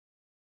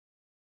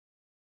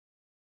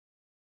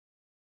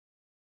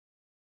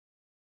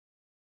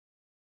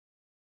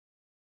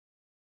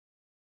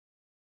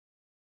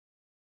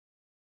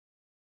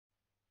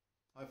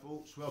Hi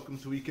folks, welcome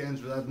to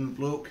Weekends with Adam and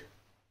Bloke.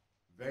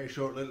 Very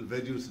short little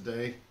video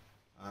today.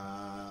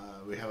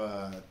 We have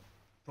a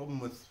problem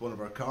with one of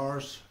our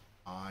cars.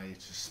 I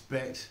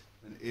suspect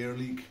an air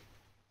leak,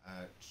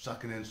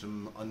 sucking in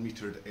some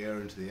unmetered air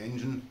into the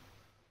engine.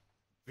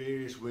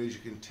 Various ways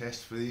you can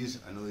test for these.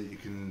 I know that you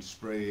can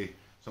spray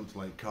something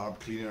like carb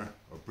cleaner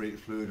or brake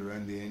fluid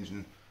around the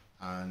engine,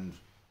 and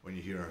when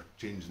you hear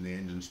change in the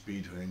engine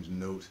speed or engine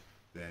note,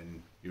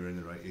 then you're in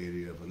the right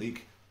area of a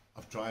leak.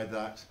 I've tried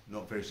that,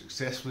 not very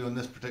successfully on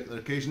this particular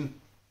occasion,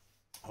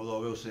 although I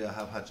will say I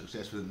have had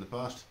success with it in the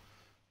past.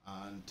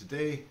 And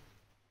today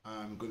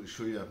I'm going to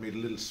show you, I've made a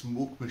little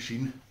smoke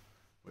machine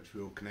which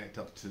will connect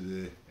up to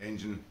the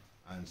engine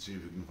and see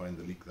if we can find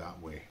the leak that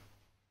way.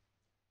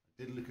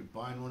 I did look at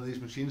buying one of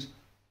these machines,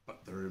 but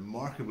they're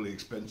remarkably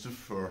expensive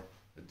for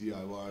a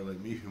DIY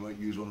like me who might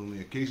use one only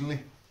occasionally,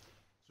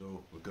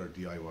 so we've got a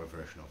DIY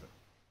version of it.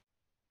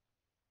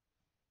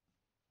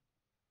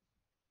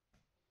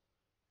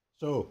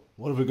 So,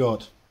 what have we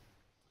got?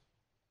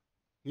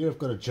 Here I've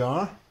got a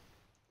jar.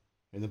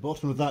 In the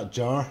bottom of that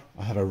jar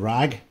I have a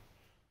rag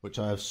which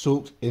I have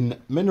soaked in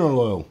mineral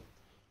oil.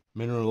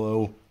 Mineral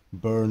oil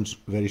burns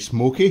very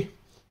smoky.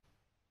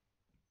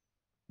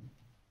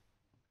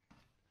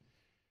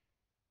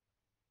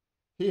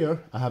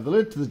 Here I have the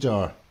lid to the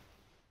jar.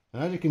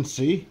 And as you can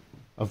see,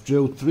 I've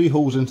drilled 3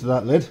 holes into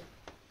that lid.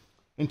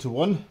 Into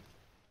one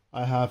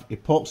I have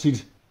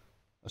epoxied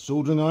a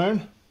soldering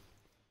iron.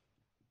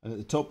 And at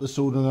the top of the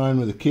soldering iron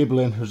with the cable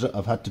in,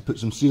 I've had to put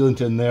some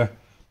sealant in there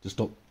to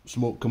stop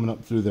smoke coming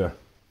up through there.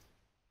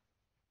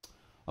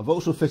 I've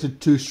also fitted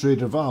 2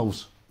 Schrader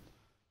valves.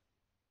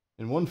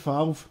 In one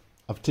valve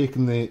I've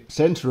taken the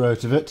centre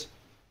out of it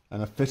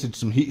and I've fitted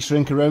some heat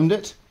shrink around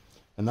it,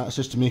 and that's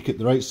just to make it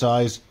the right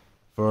size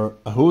for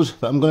a hose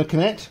that I'm going to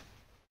connect.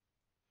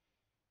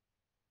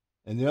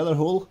 In the other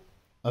hole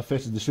I've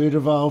fitted the Schrader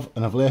valve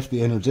and I've left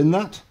the innards in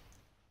that.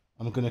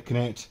 I'm going to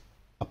connect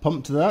a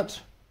pump to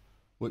that,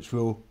 which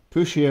will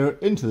push air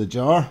into the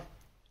jar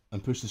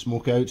and push the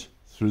smoke out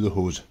through the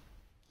hose.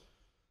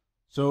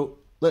 So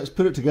let's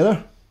put it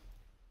together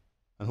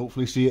and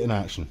hopefully see it in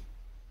action.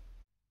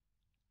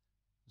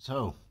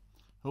 So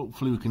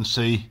hopefully we can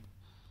see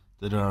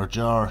that our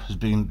jar is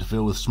beginning to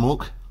fill with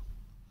smoke,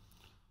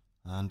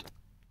 and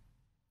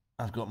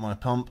I've got my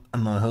pump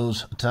and my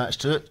hose attached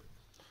to it.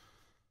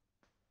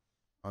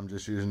 I'm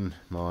just using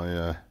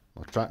my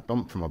track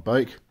pump for my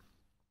bike,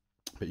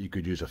 but you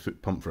could use a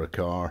foot pump for a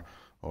car,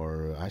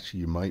 or actually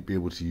you might be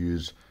able to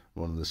use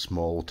one of the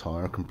small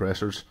tyre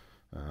compressors,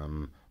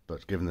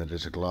 but given that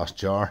it's a glass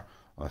jar,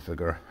 I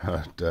figure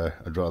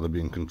I'd rather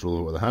be in control of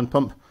it with a hand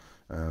pump.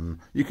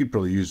 You could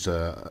probably use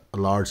a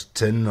large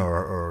tin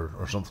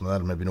or something like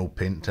that, maybe an old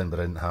paint tin, but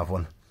I didn't have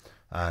one.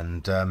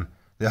 And the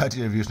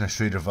idea of using a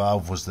Schrader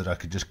valve was that I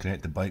could just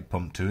connect the bike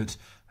pump to it.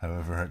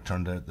 However, it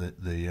turned out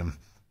that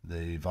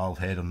the valve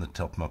head on the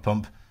top of my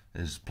pump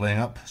is playing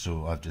up,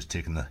 so I've just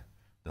taken the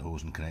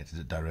hose and connected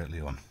it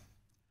directly on.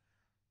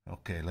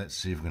 Okay, let's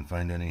see if we can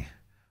find any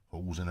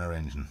holes in our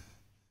engine.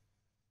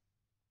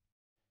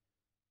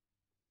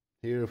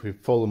 Here, if we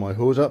follow my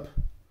hose up,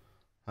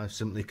 I've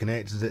simply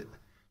connected it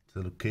to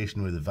the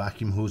location where the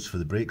vacuum hose for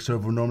the brake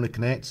servo normally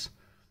connects.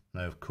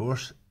 Now, of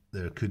course,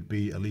 there could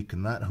be a leak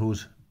in that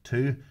hose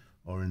too,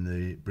 or in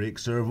the brake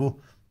servo.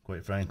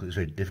 Quite frankly, it's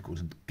very difficult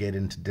to get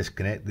in to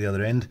disconnect the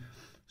other end.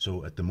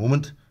 So at the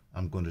moment,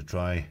 I'm going to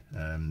try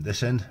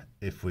this end.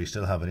 If we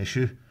still have an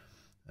issue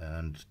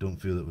and don't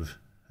feel that we've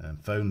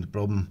found the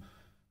problem,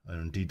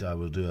 and indeed I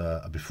will do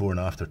a before and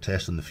after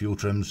test on the fuel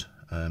trims,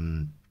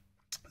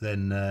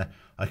 then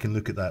I can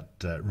look at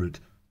that route.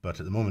 But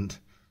at the moment,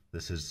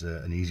 this is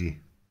an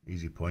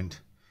easy point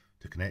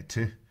to connect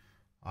to.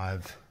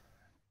 I've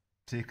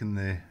taken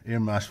the air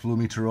mass flow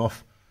meter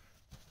off,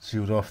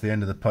 sealed off the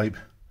end of the pipe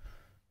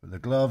with a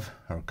glove,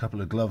 or a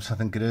couple of gloves I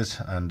think it is,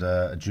 and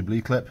a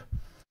Jubilee clip.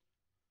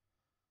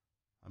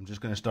 I'm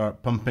just going to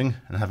start pumping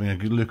and having a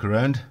good look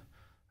around,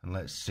 and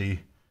let's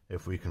see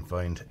if we can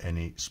find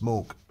any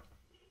smoke.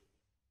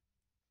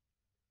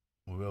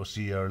 We will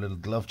see our little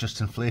glove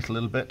just inflate a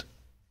little bit.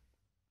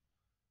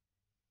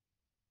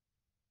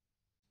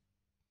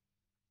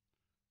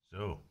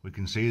 So we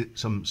can see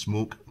some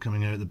smoke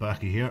coming out the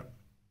back of here.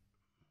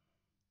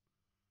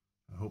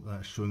 I hope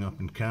that's showing up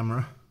in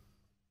camera.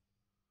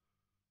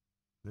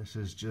 This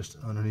is just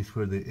underneath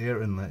where the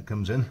air inlet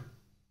comes in.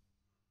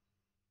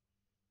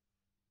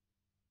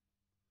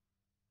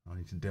 I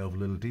need to delve a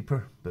little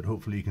deeper, but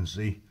hopefully you can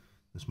see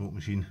the smoke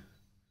machine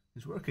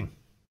is working.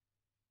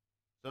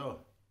 So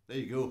there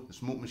you go, the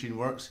smoke machine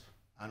works,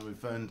 and we've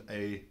found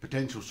a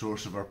potential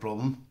source of our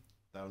problem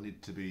that will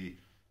need to be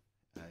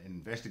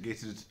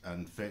investigated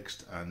and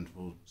fixed, and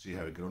we'll see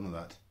how we get on with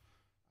that.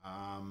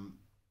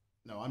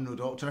 Now, I'm no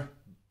doctor,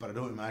 but I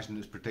don't imagine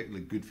it's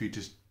particularly good for you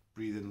to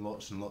breathe in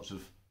lots and lots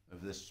of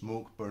this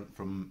smoke burnt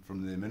from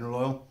the mineral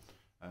oil,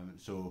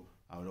 so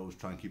I would always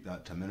try and keep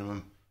that to a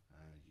minimum.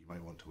 You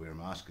might want to wear a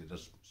mask, it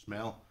does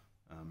smell,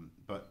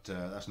 but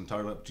that's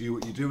entirely up to you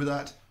what you do with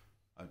that.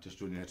 I've just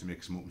shown you how to make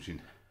a smoke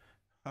machine.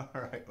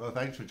 Alright, well,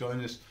 thanks for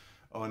joining us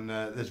on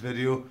this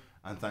video,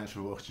 and thanks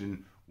for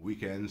watching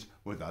Weekends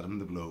with Adam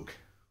the Bloke.